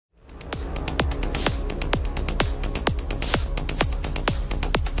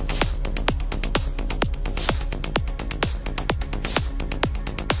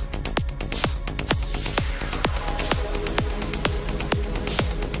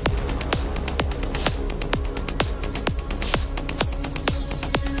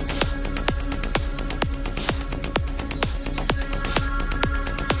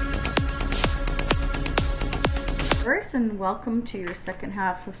and welcome to your second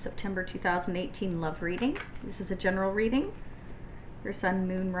half of September 2018 love reading. This is a general reading. Your sun,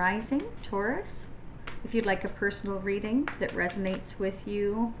 moon, rising, Taurus. If you'd like a personal reading that resonates with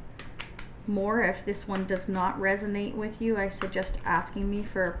you more, if this one does not resonate with you, I suggest asking me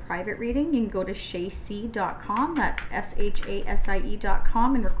for a private reading. You can go to shasie.com, that's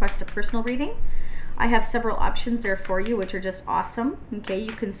shasie.com, and request a personal reading. I have several options there for you, which are just awesome. Okay,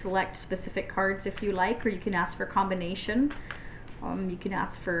 you can select specific cards if you like, or you can ask for a combination. You can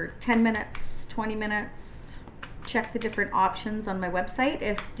ask for 10 minutes, 20 minutes. Check the different options on my website.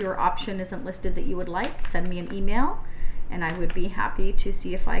 If your option isn't listed that you would like, send me an email, and I would be happy to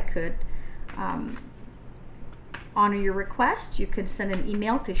see if I could honor your request. You could send an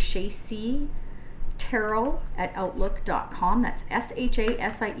email to shasietarot@outlook.com. That's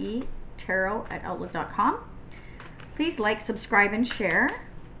SHASIE tarot@outlook.com. Please like, subscribe, and share.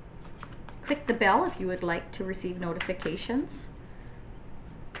 Click the bell if you would like to receive notifications.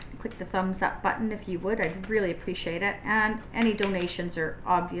 Click the thumbs up button if you would. I'd really appreciate it. And any donations are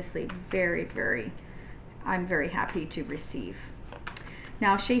obviously I'm very happy to receive.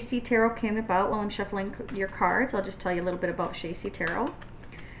 Now, Shasie Tarot came about while I'm shuffling your cards. I'll just tell you a little bit about Shasie Tarot.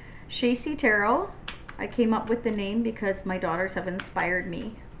 Shasie Tarot, I came up with the name because my daughters have inspired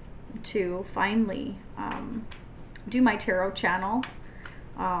me to finally do my tarot channel,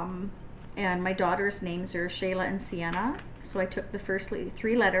 and my daughters' names are Shayla and Sienna, so I took the first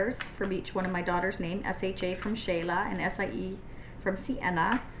three letters from each one of my daughters' name, SHA from Shayla and SIE from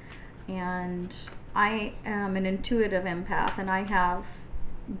Sienna, and I am an intuitive empath, and I have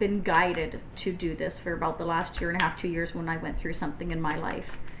been guided to do this for about the last year and a half, 2 years, when I went through something in my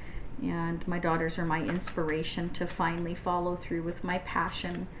life, and my daughters are my inspiration to finally follow through with my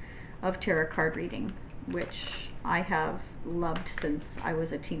passion of tarot card reading, which I have loved since I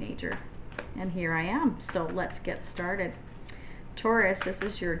was a teenager. And here I am. So let's get started. Taurus, this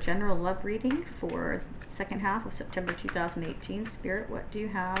is your general love reading for second half of September 2018. Spirit, what do you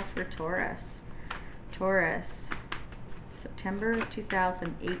have for Taurus? Taurus, September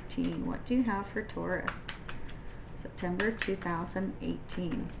 2018. What do you have for Taurus? September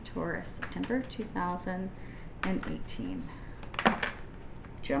 2018. Taurus, September 2018.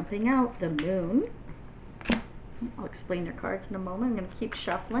 Jumping out, the moon. I'll explain your cards in a moment. I'm going to keep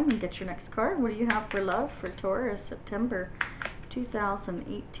shuffling and get your next card. What do you have for love for Taurus, September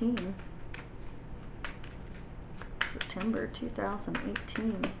 2018? September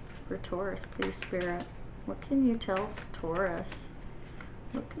 2018 for Taurus, please, Spirit. What can you tell Taurus?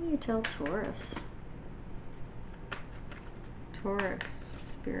 What can you tell Taurus? Taurus,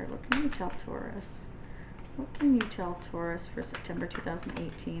 Spirit, what can you tell Taurus? What can you tell Taurus for September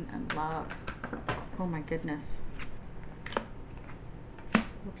 2018 and love? Oh my goodness.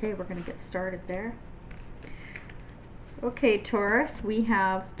 Okay, we're going to get started there. Okay, Taurus, we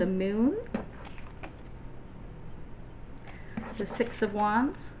have the moon, the Six of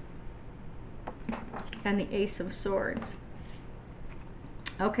Wands, and the Ace of Swords.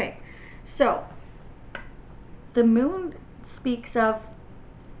 Okay, so the moon speaks of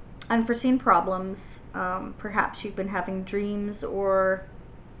unforeseen problems. Perhaps you've been having dreams or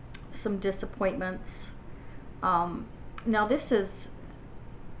some disappointments. Now this is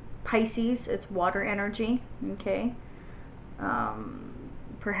Pisces, it's water energy, okay?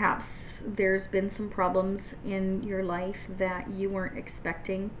 Perhaps there's been some problems in your life that you weren't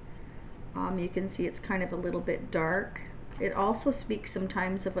expecting. You can see it's kind of a little bit dark. It also speaks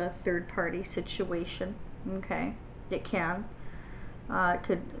sometimes of a third-party situation, okay? It can.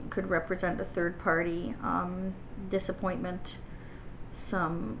 Could represent a third-party disappointment,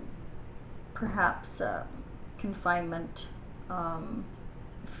 some perhaps confinement,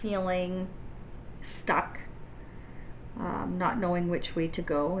 feeling stuck, not knowing which way to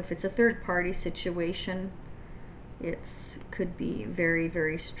go. If it's a third-party situation, it could be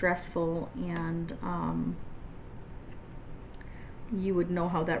very stressful, and you would know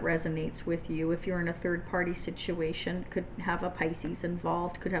how that resonates with you. If you're in a third-party situation, could have a Pisces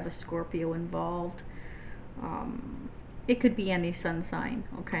involved, could have a Scorpio involved. It could be any sun sign,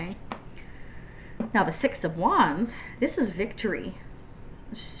 okay? Now the Six of Wands, this is victory.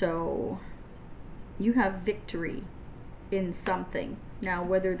 So you have victory in something. Now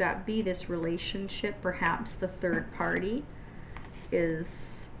whether that be this relationship, perhaps the third party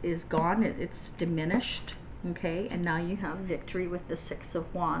is gone, it's diminished. Okay, and now you have victory with the Six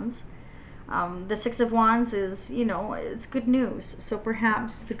of Wands. The Six of Wands is, you know, it's good news. So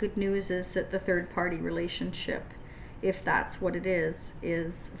perhaps the good news is that the third party relationship, if that's what it is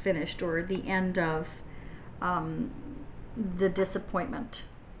finished, or the end of the disappointment.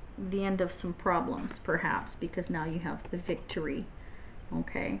 the end of some problems, perhaps, because now you have the victory.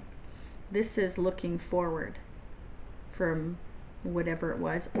 Okay, this is looking forward from whatever it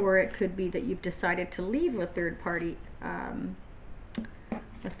was, or it could be that you've decided to leave a third party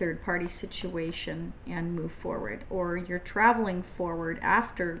situation and move forward, or you're traveling forward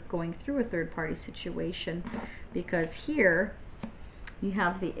after going through a third party situation, because here you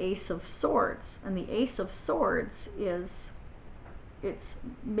have the Ace of Swords, and the Ace of Swords is, it's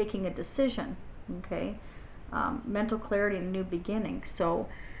making a decision. Okay, mental clarity and new beginning. So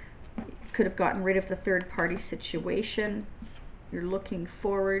you could have gotten rid of the third party situation. You're looking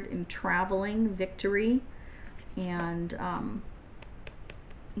forward in traveling, victory, and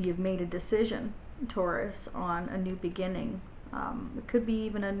you've made a decision, Taurus, on a new beginning. It could be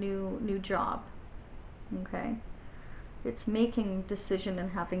even a new job. Okay, it's making decision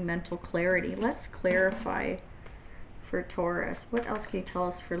and having mental clarity. Let's clarify for Taurus. What else can you tell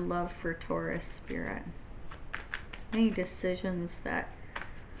us for love for Taurus, Spirit? Any decisions that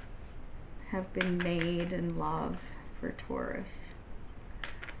have been made in love for Taurus?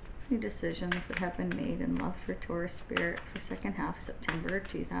 Any decisions that have been made in love for Taurus, Spirit, for second half September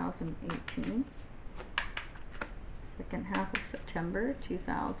 2018? Second half of September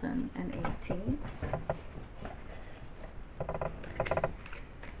 2018.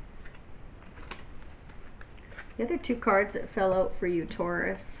 The other two cards that fell out for you,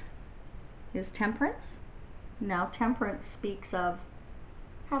 Taurus, is Temperance. Now, Temperance speaks of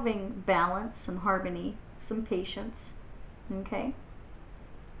having balance and harmony, some patience. Okay,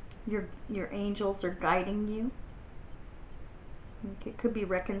 your angels are guiding you. Okay. It could be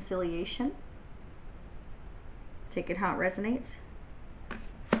reconciliation. Take it how it resonates.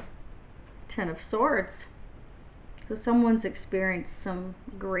 Ten of Swords. So someone's experienced some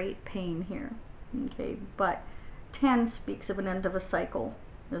great pain here. Okay, but 10 speaks of an end of a cycle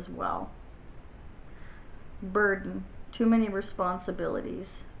as well. Burden, too many responsibilities.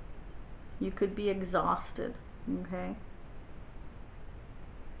 You could be exhausted. Okay.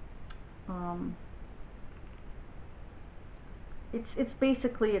 It's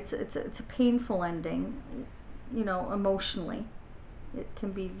basically it's a painful ending, you know, emotionally. It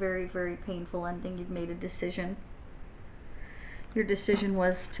can be very, very painful ending. You've made a decision. Your decision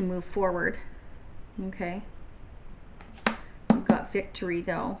was to move forward. Okay. You've got victory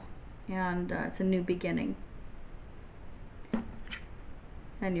though, and it's a new beginning.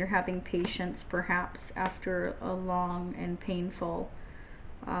 And you're having patience, perhaps, after a long and painful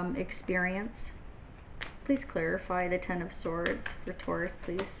experience. Please clarify the Ten of Swords for Taurus,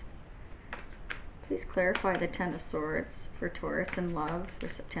 please. Please clarify the Ten of Swords for Taurus in love for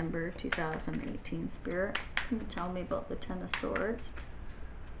September 2018, Spirit. Can you tell me about the Ten of Swords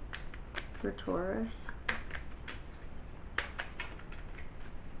for Taurus?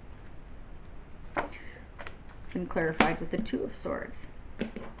 It's been clarified with the Two of Swords.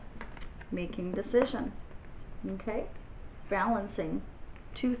 Making decision. Okay? Balancing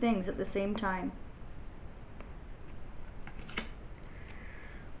two things at the same time.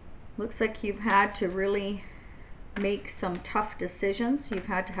 Looks like you've had to really make some tough decisions. You've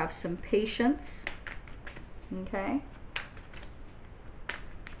had to have some patience. Okay?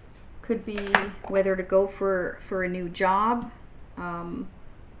 Could be whether to go for a new job. I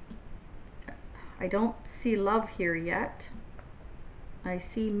don't see love here yet. I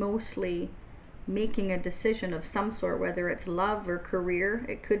see mostly making a decision of some sort, whether it's love or career.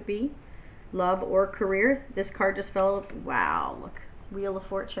 It could be love or career. This card just fell out. Wow, look. Wheel of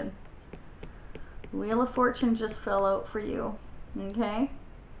Fortune. Wheel of Fortune just fell out for you. Okay?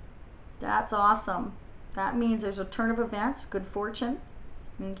 That's awesome. That means there's a turn of events, good fortune.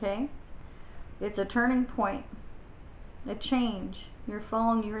 Okay? It's a turning point. A change. You're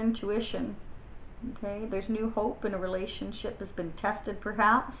following your intuition. Okay? There's new hope in a relationship has been tested,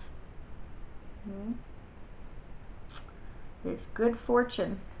 perhaps. It's good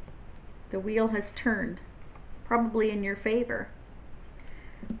fortune. The wheel has turned. Probably in your favor.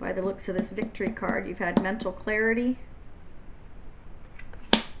 By the looks of this victory card, you've had mental clarity.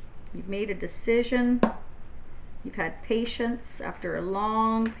 You've made a decision. You've had patience after a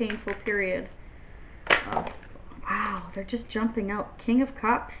long, painful period of, wow, they're just jumping out. King of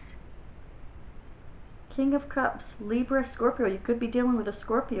Cups. King of Cups, Libra, Scorpio. You could be dealing with a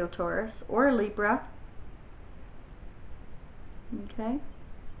Scorpio, Taurus, or a Libra. Okay.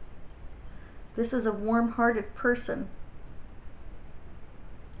 This is a warm-hearted person.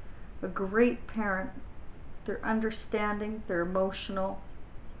 A great parent. They're understanding, they're emotional.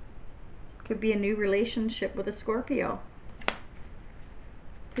 Could be a new relationship with a Scorpio.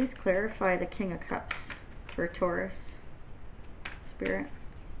 Please clarify the King of Cups for Taurus, Spirit.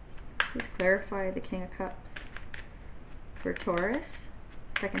 Please clarify the King of Cups for Taurus.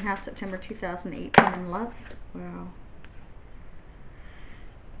 Second half September 2018 in love. Wow.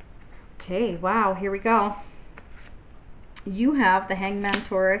 Okay, wow, here we go. You have the Hangman,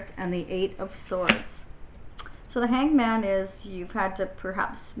 Taurus, and the Eight of Swords. So the Hangman is you've had to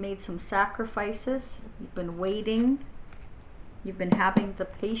perhaps made some sacrifices. You've been waiting. You've been having the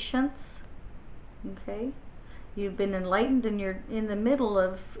patience. Okay. You've been enlightened and you're in the middle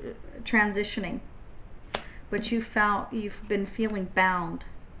of transitioning. But you've been feeling bound.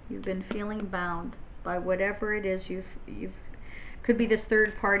 You've been feeling bound by whatever it is could be this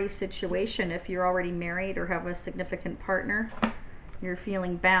third party situation. If you're already married or have a significant partner, you're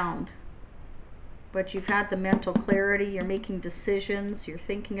feeling bound. But you've had the mental clarity, you're making decisions, you're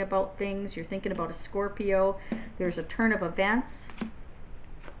thinking about things, you're thinking about a Scorpio. There's a turn of events.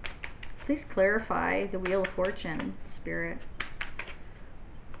 Please clarify the Wheel of Fortune, Spirit.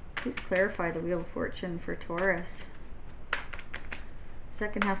 Please clarify the Wheel of Fortune for Taurus.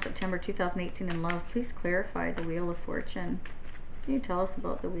 Second half September 2018 in love. Please clarify the Wheel of Fortune. Can you tell us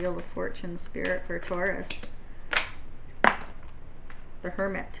about the Wheel of Fortune, Spirit, for Taurus? The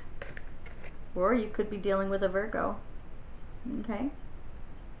Hermit. Or you could be dealing with a Virgo. Okay.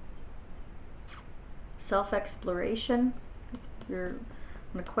 Self-exploration. You're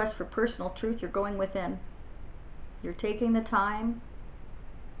on a quest for personal truth. You're going within. You're taking the time.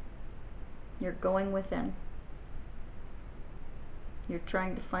 You're going within. You're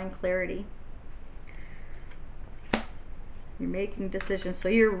trying to find clarity. You're making decisions. So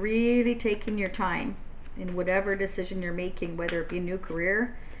you're really taking your time in whatever decision you're making, whether it be a new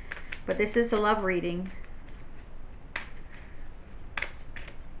career. But this is a love reading.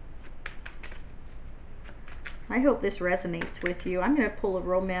 I hope this resonates with you. I'm going to pull a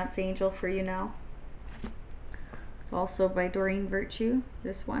romance angel for you now. It's also by Doreen Virtue.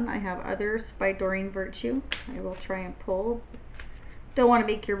 This one. I have others by Doreen Virtue. I will try and pull. Don't want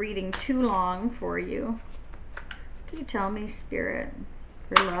to make your reading too long for you. Can you tell me, Spirit,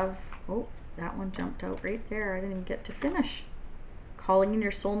 for love? Oh, that one jumped out right there. I didn't even get to finish. Calling in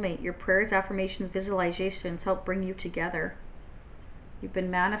your soulmate. Your prayers, affirmations, visualizations help bring you together. You've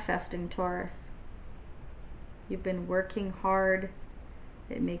been manifesting, Taurus. You've been working hard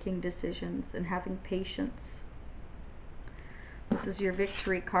at making decisions and having patience. This is your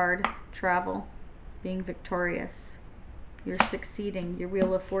victory card. Travel. Being victorious. You're succeeding. Your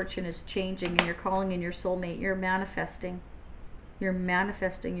Wheel of Fortune is changing and you're calling in your soulmate. You're manifesting. You're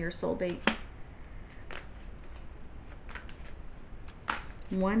manifesting your soulmate.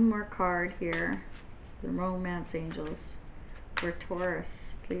 One more card here. The romance angels for Taurus,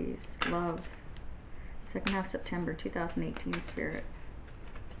 please. Love. Second half September 2018, Spirit.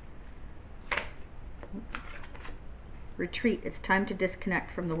 Retreat. It's time to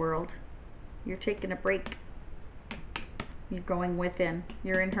disconnect from the world. You're taking a break. You're going within.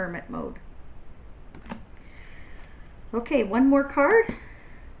 You're in hermit mode. Okay, one more card.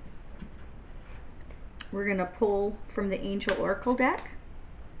 We're going to pull from the Angel Oracle deck.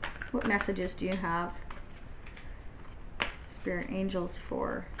 What messages do you have, Spirit Angels,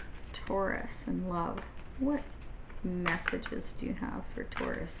 for Taurus and love? What messages do you have for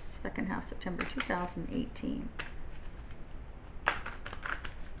Taurus? Second half September 2018.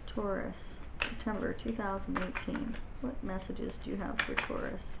 Taurus, September 2018. What messages do you have for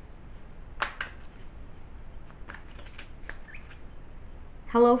Taurus?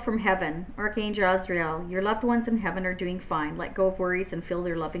 Hello from heaven. Archangel Azrael. Your loved ones in heaven are doing fine. Let go of worries and feel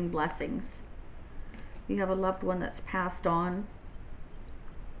their loving blessings. You have a loved one that's passed on.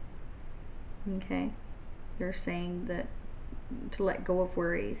 Okay. They're saying that to let go of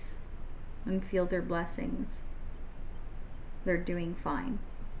worries and feel their blessings. They're doing fine.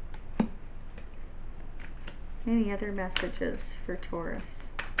 Any other messages for Taurus?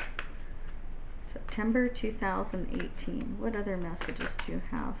 September 2018. What other messages do you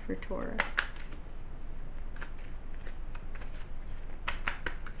have for Taurus?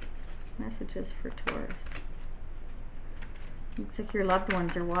 Messages for Taurus. Looks like your loved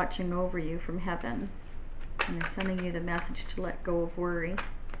ones are watching over you from heaven. And they're sending you the message to let go of worry.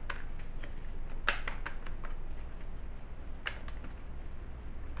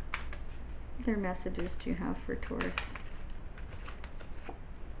 What other messages do you have for Taurus?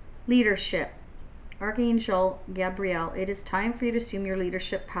 Leadership. Archangel Gabriel, it is time for you to assume your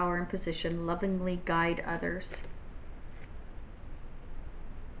leadership power and position, lovingly guide others.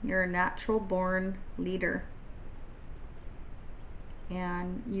 You're a natural born leader.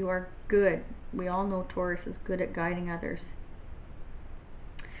 And you are good. We all know Taurus is good at guiding others.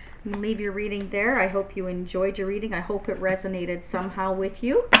 I'm going to leave your reading there. I hope you enjoyed your reading. I hope it resonated somehow with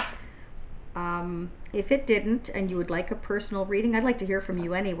you. If it didn't and you would like a personal reading, I'd like to hear from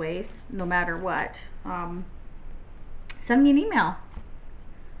you anyways, no matter what. Send me an email,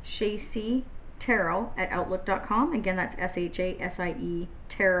 shasietarot@outlook.com. Again, that's SHASIE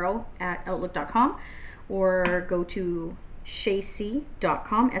tarot @outlook.com, or go to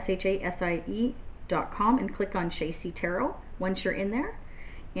shasie.com, SHASIE.com, and click on Shasie Tarot once you're in there,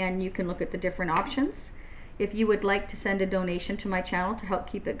 and you can look at the different options. If you would like to send a donation to my channel to help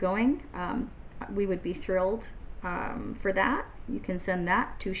keep it going, we would be thrilled for that. You can send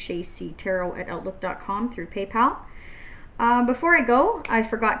that to shasietarot@outlook.com through PayPal. Before I go, I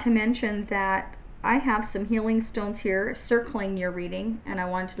forgot to mention that I have some healing stones here circling your reading, and I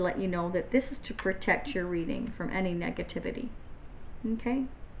wanted to let you know that this is to protect your reading from any negativity. Okay?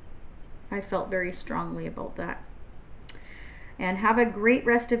 I felt very strongly about that. And have a great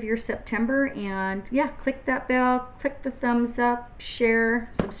rest of your September, and yeah, click that bell, click the thumbs up, share,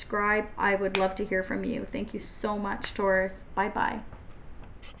 subscribe. I would love to hear from you. Thank you so much, Taurus. Bye bye.